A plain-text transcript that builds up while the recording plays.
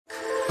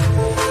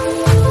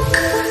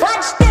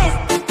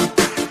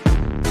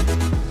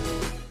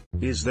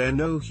Is there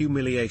no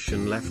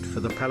humiliation left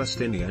for the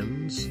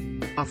Palestinians?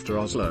 After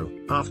Oslo,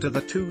 after the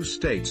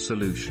two-state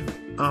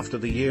solution, after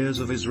the years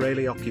of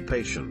Israeli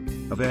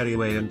occupation, of Area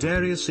A and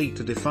Area C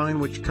to define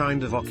which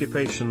kind of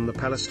occupation the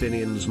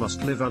Palestinians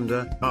must live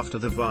under, after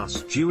the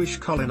vast Jewish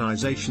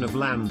colonization of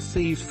land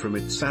thieved from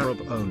its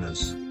Arab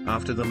owners,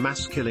 after the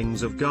mass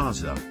killings of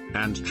Gaza,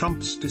 and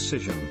Trump's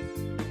decision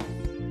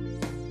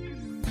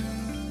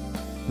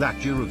that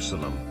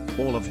Jerusalem,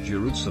 all of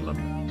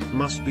Jerusalem,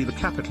 must be the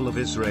capital of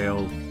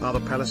Israel, are the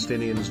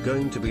Palestinians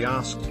going to be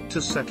asked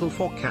to settle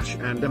for cash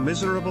and a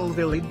miserable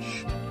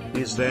village?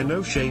 Is there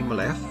no shame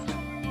left?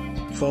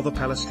 For the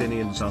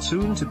Palestinians are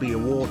soon to be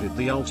awarded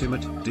the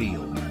ultimate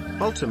deal.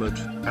 Ultimate,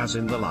 as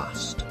in the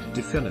last,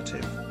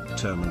 definitive,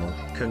 terminal,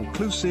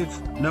 conclusive,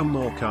 no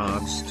more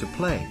cards to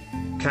play.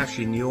 Cash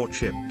in your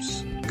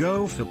chips,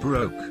 go for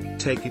broke,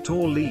 take it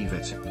or leave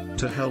it,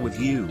 to hell with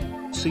you,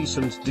 cease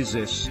and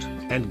desist,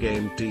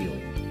 endgame deal.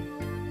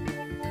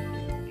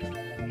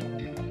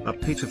 A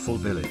pitiful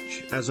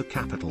village as a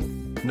capital,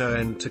 no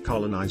end to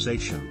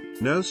colonization,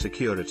 no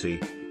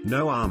security,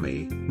 no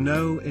army,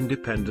 no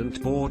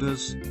independent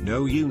borders,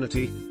 no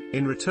unity,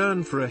 in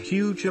return for a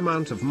huge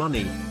amount of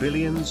money,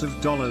 billions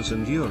of dollars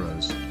and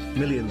euros,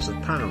 millions of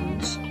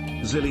pounds,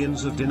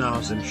 zillions of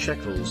dinars and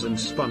shekels and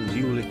spun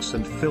ulix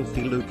and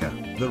filthy lucre,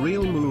 the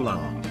real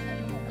moolah.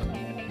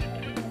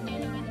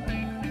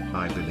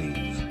 I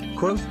believe,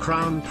 quoth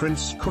Crown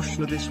Prince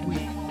Kushner this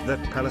week,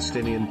 that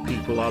Palestinian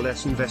people are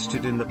less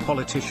invested in the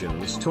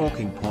politicians'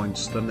 talking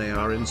points than they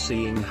are in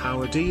seeing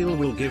how a deal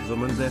will give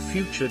them and their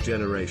future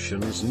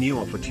generations new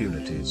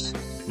opportunities,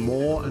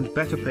 more and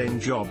better paying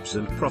jobs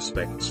and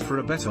prospects for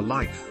a better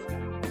life.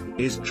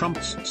 Is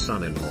Trump's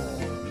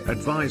son-in-law,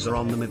 advisor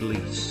on the Middle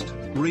East,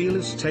 real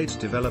estate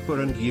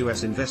developer and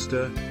US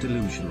investor,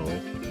 delusional?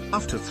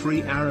 After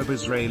 3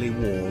 Arab-Israeli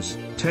wars,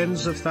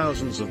 tens of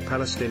thousands of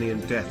Palestinian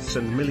deaths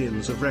and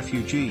millions of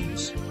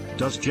refugees,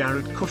 does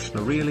Jared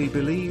Kushner really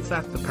believe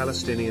that the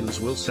Palestinians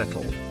will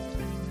settle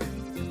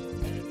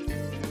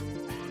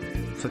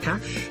for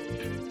cash?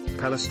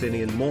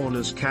 Palestinian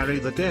mourners carry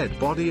the dead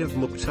body of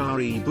Mukhtar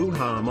Abu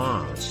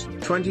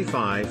Hamas,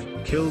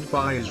 25, killed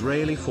by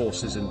Israeli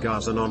forces in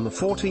Gaza on the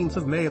 14th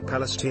of May. A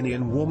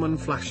Palestinian woman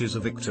flashes a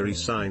victory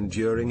sign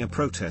during a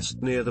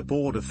protest near the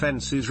border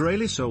fence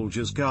Israeli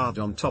soldiers guard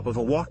on top of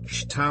a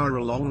watchtower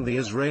along the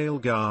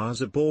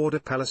Israel-Gaza border.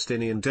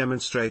 Palestinian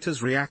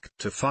demonstrators react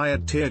to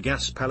fired tear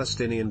gas.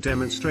 Palestinian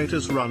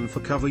demonstrators run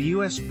for cover.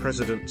 US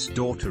President's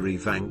daughter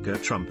Ivanka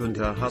Trump and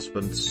her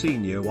husband's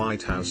senior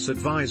White House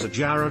advisor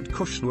Jared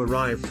Kushner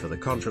arrived for the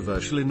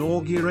controversial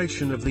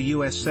inauguration of the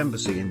US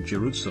Embassy in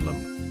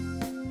Jerusalem.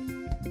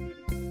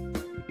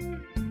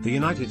 The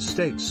United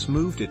States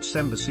moved its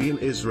embassy in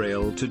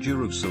Israel to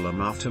Jerusalem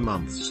after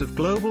months of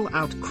global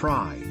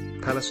outcry,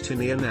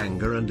 Palestinian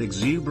anger and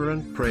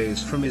exuberant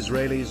praise from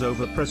Israelis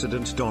over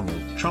President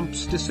Donald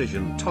Trump's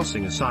decision,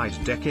 tossing aside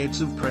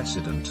decades of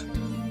precedent.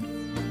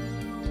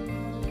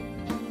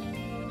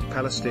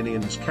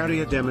 Palestinians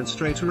carry a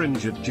demonstrator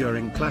injured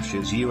during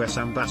clashes. US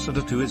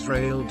Ambassador to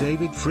Israel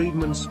David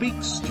Friedman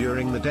speaks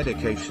during the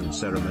dedication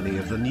ceremony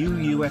of the new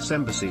US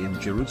Embassy in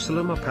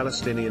Jerusalem. A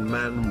Palestinian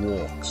man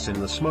walks in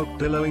the smoke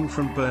billowing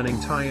from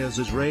burning tires.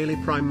 Israeli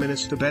Prime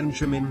Minister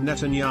Benjamin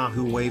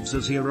Netanyahu waves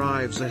as he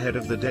arrives ahead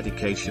of the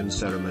dedication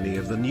ceremony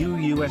of the new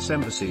US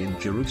Embassy in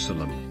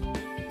Jerusalem.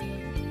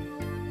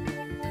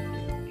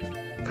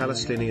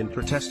 Palestinian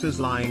protesters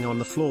lying on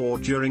the floor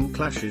during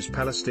clashes.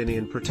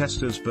 Palestinian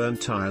protesters burn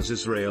tires.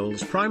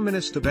 Israel's Prime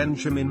Minister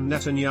Benjamin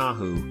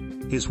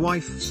Netanyahu, his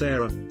wife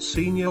Sarah,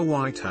 senior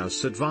White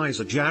House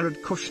advisor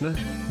Jared Kushner,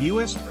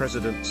 US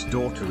President's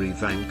daughter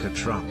Ivanka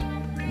Trump,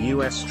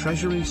 US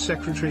Treasury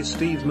Secretary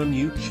Steve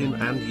Mnuchin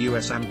and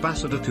US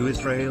Ambassador to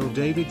Israel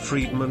David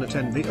Friedman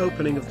attend the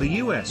opening of the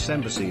US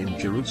Embassy in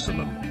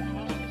Jerusalem.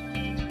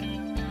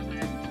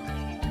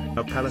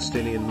 A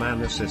Palestinian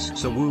man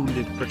assists a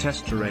wounded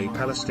protester. A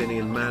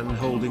Palestinian man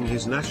holding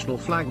his national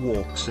flag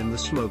walks in the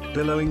smoke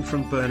billowing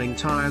from burning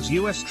tires.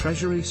 US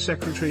Treasury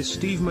Secretary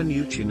Steve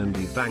Mnuchin and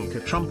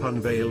Ivanka Trump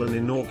unveil an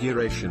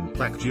inauguration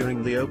plaque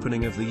during the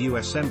opening of the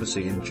US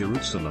Embassy in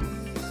Jerusalem.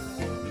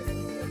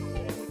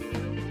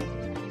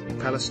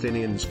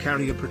 Palestinians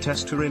carry a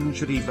protester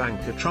injured.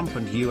 Ivanka Trump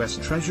and US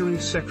Treasury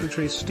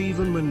Secretary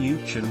Stephen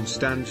Mnuchin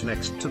stand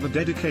next to the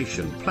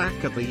dedication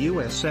plaque at the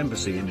US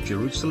Embassy in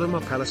Jerusalem.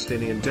 A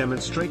Palestinian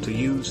demonstrator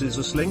uses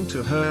a sling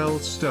to hurl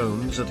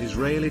stones at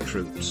Israeli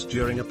troops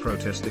during a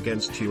protest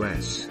against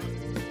US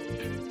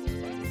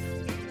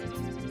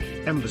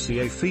Embassy.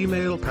 A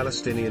female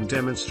Palestinian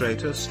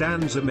demonstrator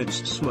stands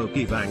amidst smoke.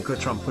 Ivanka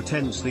Trump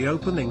attends the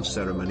opening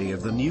ceremony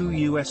of the new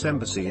US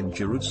Embassy in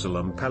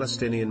Jerusalem.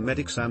 Palestinian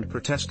medics and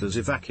protesters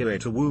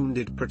evacuate a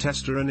wounded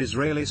protester. An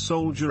Israeli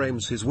soldier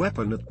aims his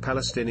weapon at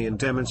Palestinian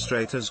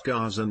demonstrators.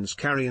 Gazans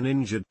carry an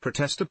injured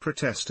protester.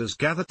 Protesters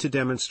gather to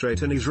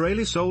demonstrate. An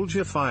Israeli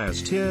soldier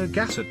fires tear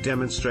gas at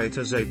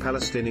demonstrators. A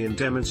Palestinian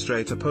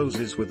demonstrator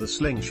poses with a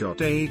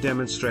slingshot. A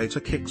demonstrator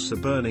kicks a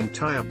burning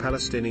tire.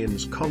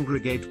 Palestinians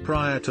congregate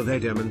prior to their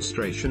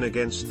demonstration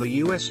against the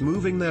US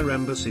moving their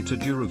embassy to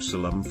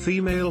Jerusalem.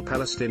 Female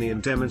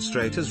Palestinian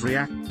demonstrators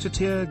react to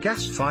tear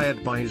gas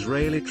fired by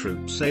Israeli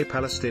troops. A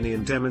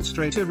Palestinian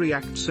demonstrator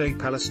reacts. A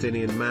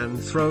Palestinian man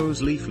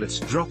throws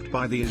leaflets dropped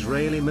by the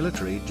Israeli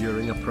military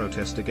during a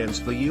protest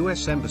against the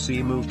US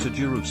embassy move to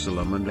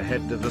Jerusalem and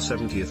ahead of the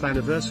 70th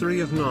anniversary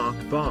of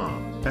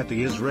Nakba. At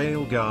the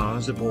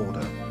Israel-Gaza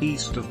border,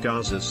 east of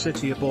Gaza's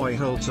city, a boy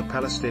holds a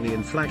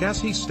Palestinian flag as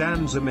he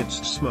stands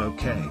amidst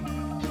smoke.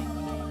 A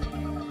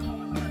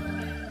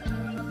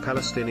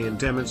Palestinian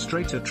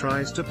demonstrator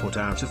tries to put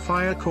out a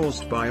fire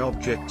caused by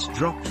objects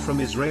dropped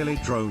from Israeli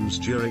drones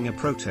during a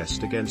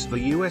protest against the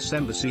US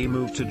embassy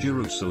move to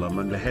Jerusalem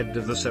and ahead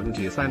of the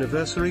 70th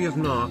anniversary of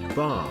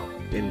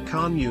Nakba. In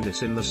Khan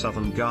Yunis in the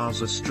southern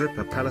Gaza Strip,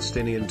 a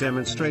Palestinian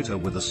demonstrator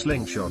with a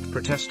slingshot.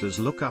 Protesters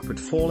look up at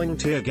falling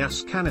tear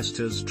gas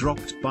canisters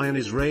dropped by an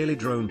Israeli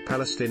drone.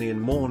 Palestinian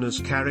mourners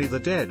carry the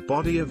dead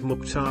body of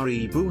Mukhtar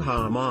Abu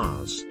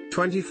Hamas,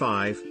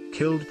 25,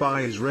 killed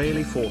by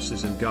Israeli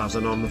forces in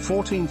Gaza on the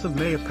 14th of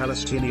May. A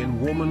Palestinian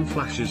woman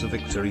flashes a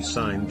victory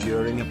sign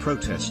during a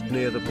protest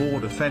near the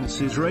border fence.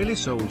 Israeli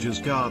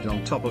soldiers guard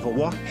on top of a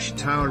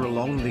watchtower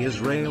along the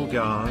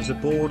Israel-Gaza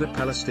border.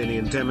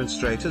 Palestinian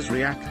demonstrators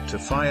react to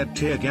fired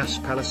tear gas.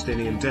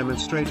 Palestinian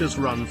demonstrators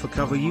run for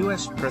cover.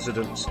 US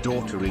President's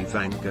daughter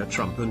Ivanka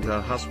Trump and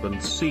her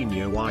husband's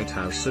senior White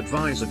House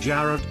advisor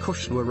Jared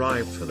Kushner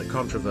arrived for the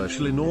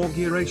controversial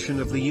inauguration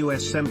of the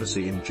US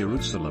Embassy in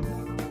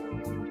Jerusalem.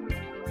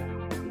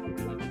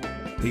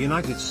 The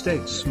United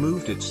States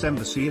moved its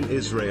embassy in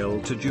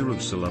Israel to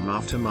Jerusalem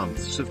after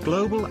months of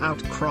global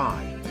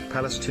outcry,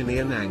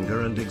 Palestinian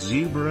anger and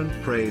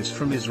exuberant praise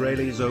from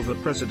Israelis over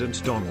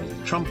President Donald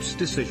Trump's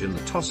decision,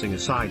 tossing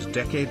aside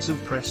decades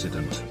of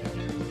precedent.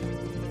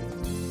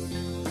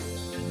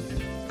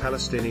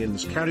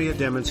 Palestinians carry a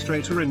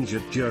demonstrator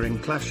injured during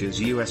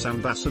clashes. U.S.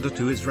 Ambassador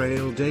to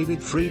Israel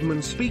David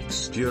Friedman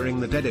speaks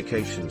during the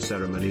dedication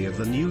ceremony of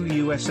the new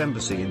U.S.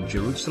 Embassy in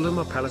Jerusalem.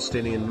 A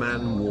Palestinian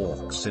man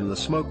walks in the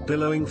smoke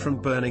billowing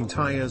from burning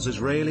tires.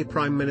 Israeli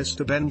Prime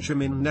Minister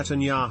Benjamin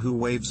Netanyahu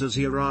waves as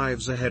he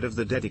arrives ahead of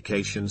the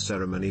dedication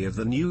ceremony of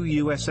the new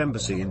U.S.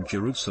 Embassy in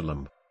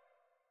Jerusalem.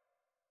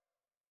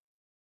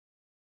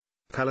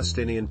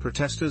 Palestinian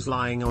protesters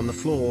lying on the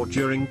floor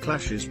during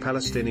clashes.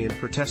 Palestinian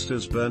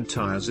protesters burn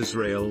tires.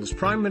 Israel's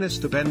Prime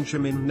Minister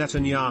Benjamin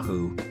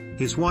Netanyahu,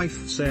 his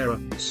wife Sarah,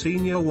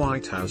 senior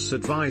White House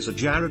advisor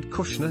Jared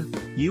Kushner,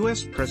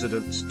 US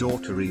President's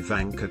daughter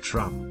Ivanka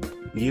Trump,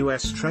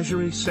 US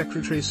Treasury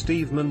Secretary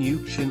Steve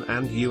Mnuchin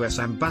and US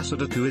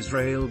Ambassador to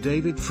Israel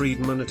David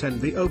Friedman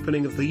attend the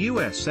opening of the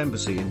US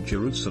Embassy in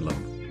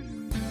Jerusalem.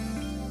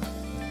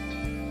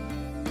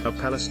 A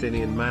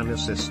Palestinian man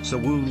assists a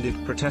wounded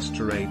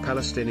protester. A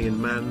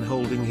Palestinian man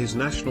holding his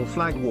national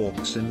flag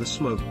walks in the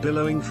smoke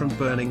billowing from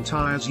burning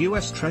tires.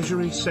 US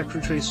Treasury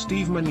Secretary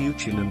Steve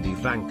Mnuchin and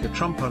Ivanka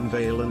Trump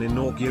unveil an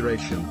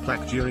inauguration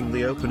plaque during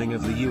the opening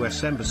of the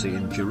US Embassy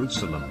in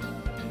Jerusalem.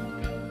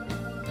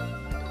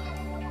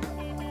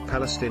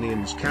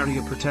 Palestinians carry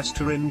a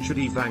protester injured.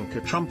 Ivanka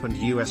Trump and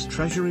U.S.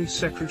 Treasury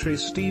Secretary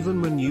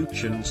Stephen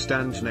Mnuchin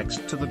stand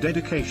next to the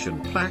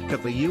dedication plaque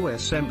at the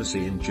U.S.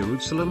 Embassy in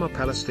Jerusalem. A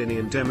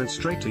Palestinian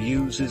demonstrator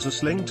uses a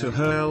sling to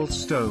hurl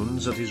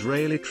stones at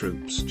Israeli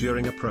troops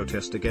during a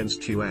protest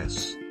against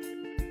U.S.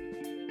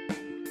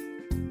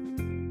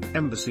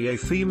 Embassy. A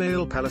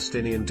female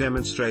Palestinian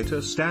demonstrator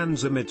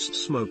stands amidst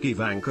smoke.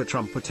 Ivanka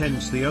Trump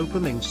attends the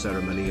opening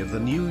ceremony of the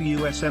new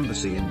U.S.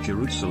 Embassy in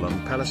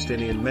Jerusalem.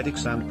 Palestinian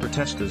medics and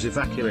protesters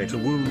evacuate a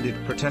wounded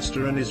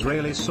protester. An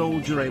Israeli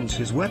soldier aims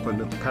his weapon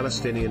at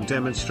Palestinian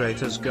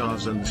demonstrators.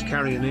 Gazans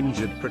carry an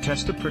injured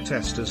protester.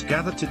 Protesters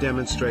gather to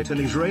demonstrate. An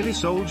Israeli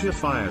soldier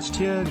fires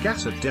tear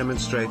gas at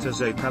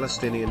demonstrators. A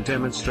Palestinian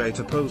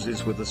demonstrator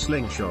poses with a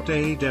slingshot.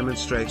 A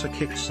demonstrator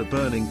kicks a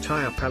burning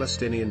tire.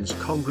 Palestinians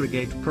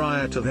congregate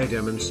prior to their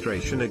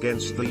demonstration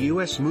against the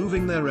U.S.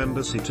 moving their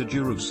embassy to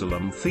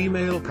Jerusalem.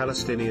 Female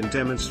Palestinian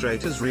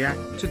demonstrators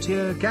react to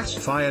tear gas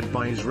fired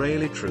by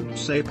Israeli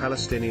troops. A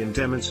Palestinian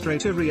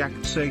demonstrator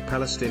reacts. A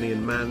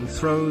Palestinian man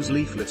throws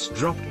leaflets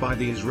dropped by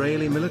the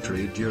Israeli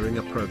military during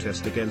a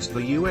protest against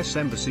the U.S.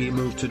 embassy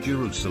move to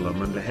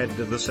Jerusalem and ahead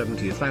of the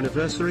 70th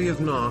anniversary of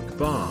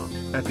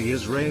Nakba. At the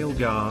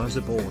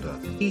Israel-Gaza border,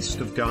 east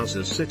of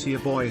Gaza's city, a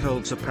boy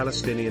holds a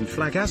Palestinian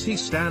flag as he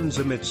stands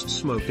amidst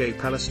smoke. A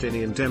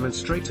Palestinian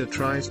demonstrator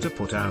tries to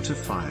put out a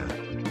fire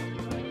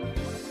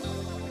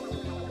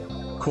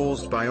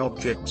caused by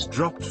objects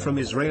dropped from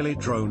Israeli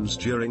drones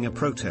during a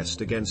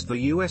protest against the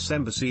U.S.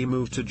 Embassy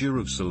move to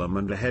Jerusalem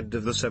and ahead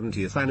of the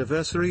 70th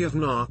anniversary of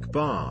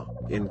Nakba.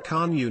 In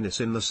Khan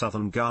Yunis in the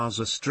southern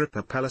Gaza Strip,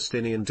 a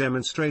Palestinian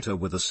demonstrator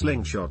with a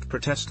slingshot.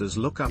 Protesters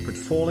look up at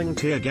falling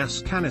tear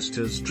gas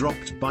canisters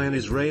dropped by an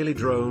Israeli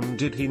drone.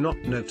 Did he not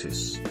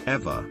notice,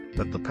 ever,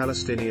 that the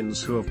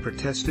Palestinians who have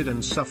protested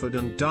and suffered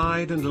and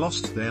died and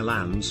lost their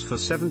lands for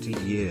 70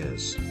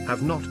 years,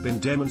 have not been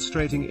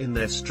demonstrating in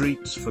their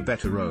streets for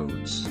better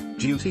roads,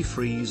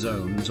 duty-free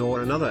zones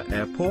or another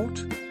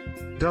airport?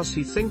 Does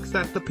he think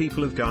that the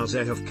people of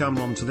Gaza have come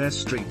onto their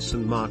streets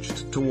and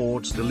marched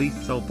towards the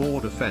lethal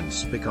border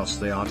fence because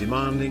they are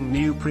demanding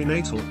new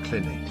prenatal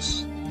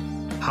clinics?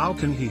 How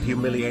can he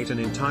humiliate an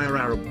entire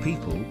Arab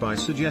people by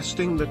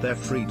suggesting that their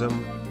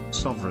freedom,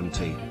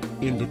 sovereignty,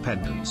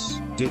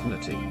 independence,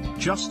 dignity,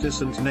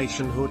 justice and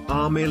nationhood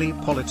are merely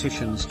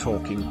politicians'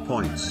 talking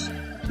points?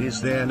 Is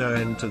there no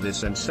end to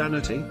this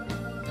insanity?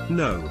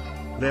 No,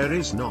 there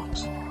is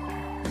not.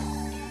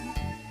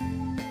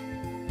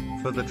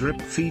 For the drip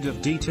feed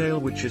of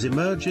detail which is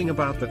emerging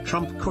about the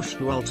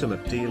Trump-Kushner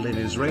ultimate deal in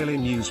Israeli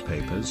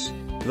newspapers,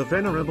 the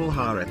venerable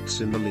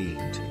Haaretz in the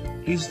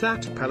lead is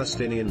that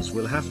Palestinians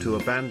will have to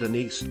abandon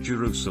East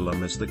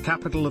Jerusalem as the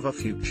capital of a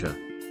future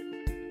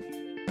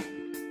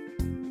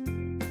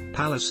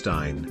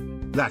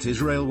Palestine, that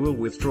Israel will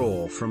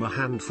withdraw from a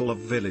handful of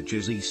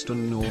villages east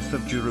and north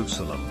of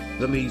Jerusalem,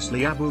 the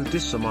measly Abu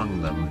Dis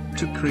among them,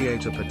 to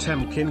create a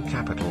Potemkin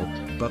capital,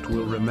 but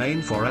will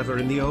remain forever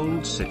in the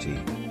old city.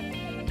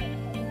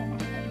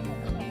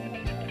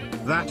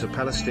 That a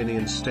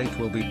Palestinian state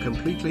will be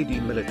completely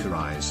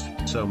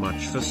demilitarized, so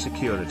much for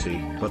security,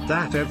 but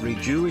that every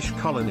Jewish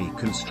colony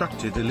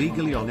constructed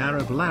illegally on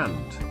Arab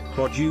land,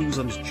 for Jews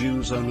and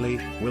Jews only,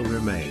 will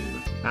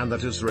remain, and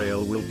that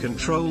Israel will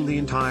control the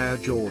entire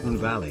Jordan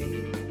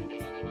Valley.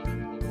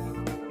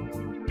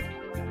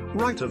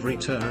 Right of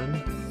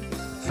return?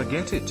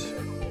 Forget it.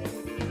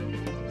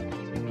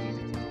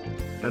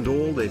 And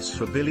all this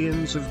for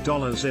billions of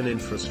dollars in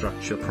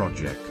infrastructure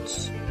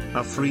projects,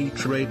 a free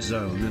trade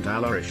zone at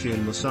Al-Arish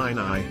in the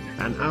Sinai,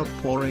 an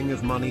outpouring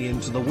of money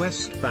into the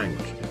West Bank,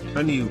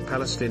 a new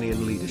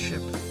Palestinian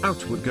leadership.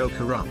 Out would go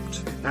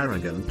corrupt,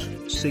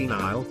 arrogant,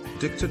 senile,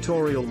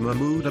 dictatorial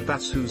Mahmoud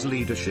Abbas, whose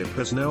leadership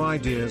has no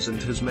ideas and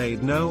has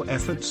made no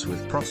efforts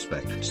with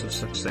prospects of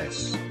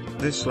success.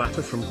 This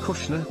latter from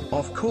Kushner,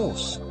 of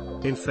course,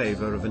 in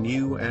favor of a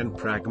new and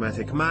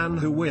pragmatic man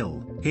who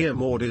will, hear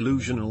more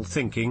delusional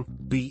thinking,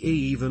 be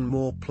even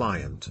more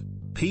pliant,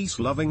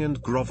 peace-loving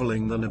and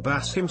groveling than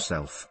Abbas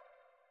himself.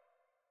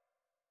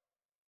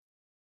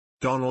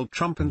 Donald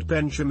Trump and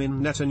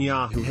Benjamin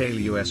Netanyahu hail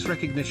U.S.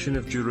 recognition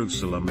of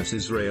Jerusalem as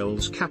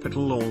Israel's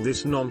capital. All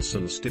this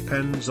nonsense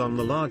depends on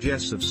the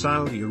largesse of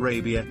Saudi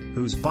Arabia,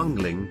 whose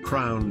bungling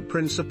crown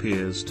prince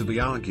appears to be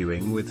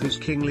arguing with his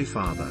kingly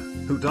father,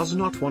 who does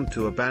not want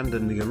to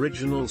abandon the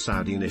original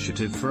Saudi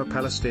initiative for a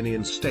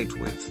Palestinian state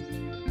with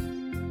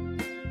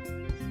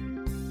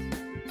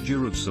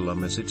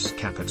Jerusalem as its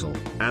capital,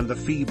 and the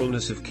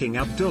feebleness of King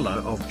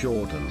Abdullah of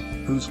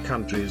Jordan, whose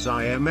country's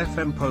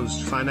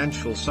IMF-imposed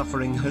financial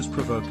suffering has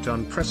provoked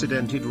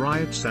unprecedented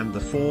riots and the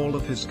fall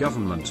of his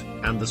government,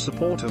 and the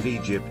support of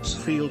Egypt's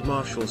field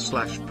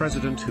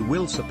marshal/president, who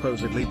will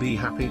supposedly be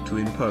happy to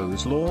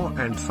impose law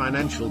and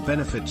financial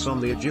benefits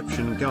on the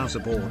Egyptian Gaza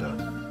border.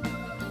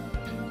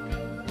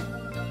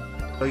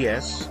 Oh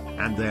yes,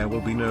 and there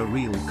will be no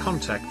real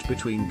contact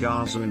between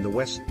Gaza and the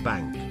West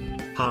Bank.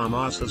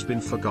 Hamas has been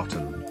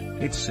forgotten,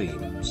 it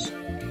seems.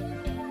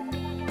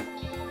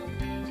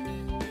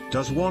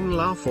 Does one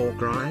laugh or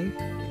cry?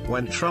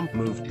 When Trump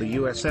moved the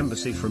U.S.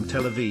 Embassy from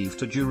Tel Aviv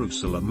to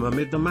Jerusalem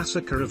amid the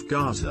massacre of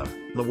Gaza,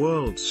 the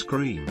world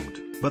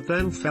screamed, but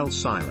then fell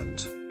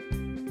silent.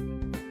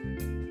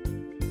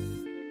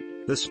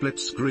 The split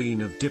screen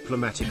of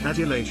diplomatic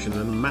adulation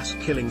and mass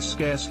killing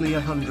scarcely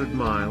 100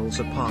 miles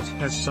apart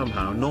has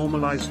somehow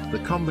normalized the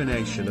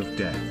combination of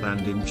death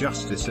and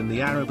injustice in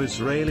the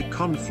Arab-Israeli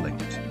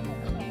conflict.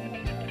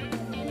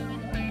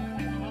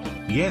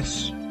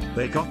 Yes,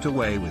 they got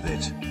away with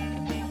it.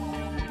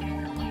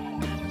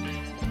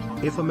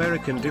 If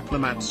American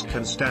diplomats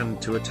can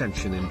stand to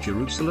attention in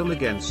Jerusalem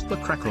against the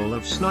crackle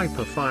of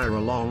sniper fire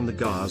along the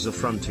Gaza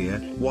frontier,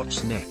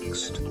 what's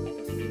next?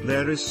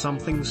 There is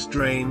something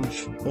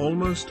strange,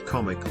 almost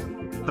comical,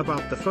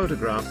 about the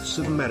photographs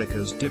of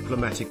America's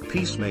diplomatic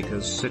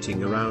peacemakers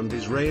sitting around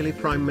Israeli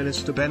Prime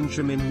Minister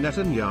Benjamin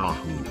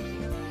Netanyahu.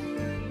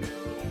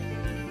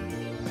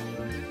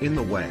 In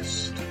the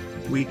West,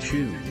 we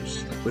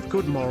choose, with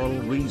good moral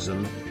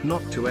reason,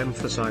 not to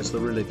emphasize the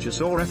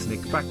religious or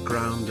ethnic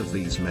background of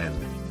these men.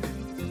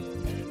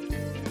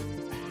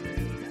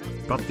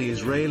 But the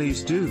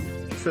Israelis do.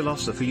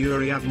 Philosopher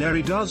Uri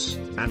Avneri does,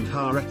 and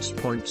Haaretz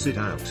points it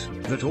out,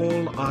 that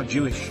all are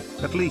Jewish,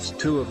 at least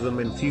two of them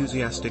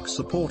enthusiastic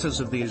supporters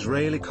of the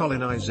Israeli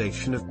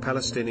colonization of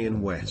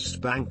Palestinian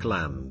West Bank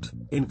land,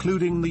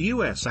 including the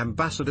U.S.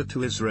 ambassador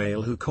to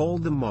Israel, who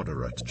called the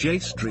moderate J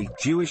Street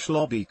Jewish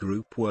lobby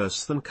group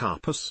worse than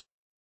Carpus.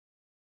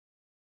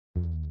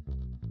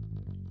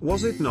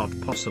 Was it not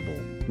possible,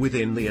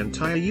 within the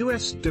entire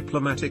U.S.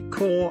 diplomatic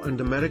corps and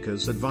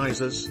America's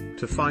advisors,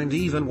 to find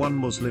even one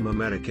Muslim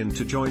American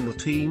to join the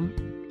team?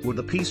 Would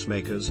the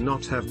peacemakers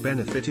not have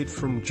benefited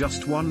from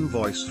just one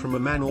voice from a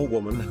man or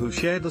woman who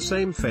shared the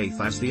same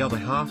faith as the other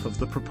half of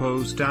the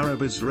proposed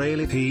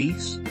Arab-Israeli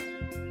peace?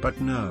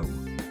 But no.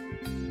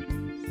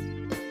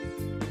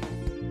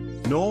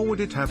 Nor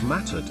would it have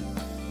mattered.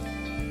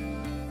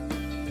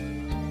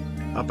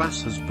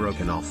 Abbas has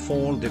broken off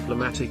all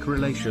diplomatic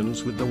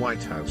relations with the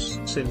White House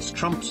since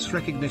Trump's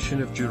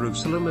recognition of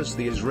Jerusalem as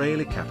the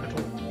Israeli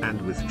capital.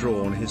 and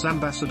withdrawn his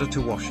ambassador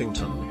to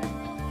Washington.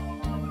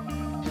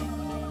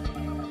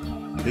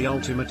 The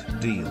ultimate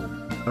deal.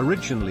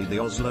 Originally the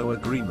Oslo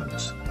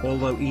Agreement,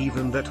 although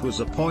even that was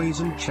a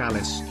poisoned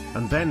chalice,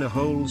 and then a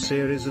whole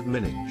series of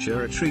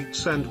miniature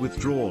retreats and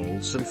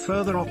withdrawals and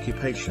further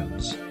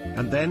occupations,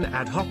 and then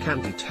ad hoc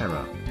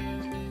anti-terror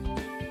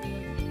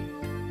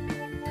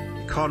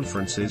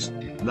conferences,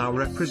 now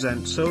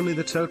represents only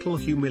the total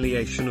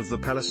humiliation of the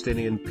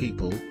Palestinian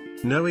people.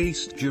 No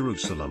East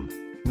Jerusalem,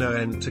 no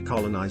end to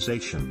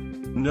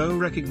colonization, no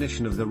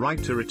recognition of the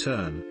right to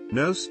return,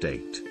 no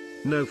state,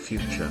 no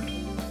future.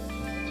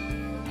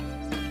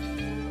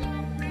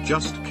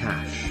 Just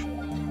cash.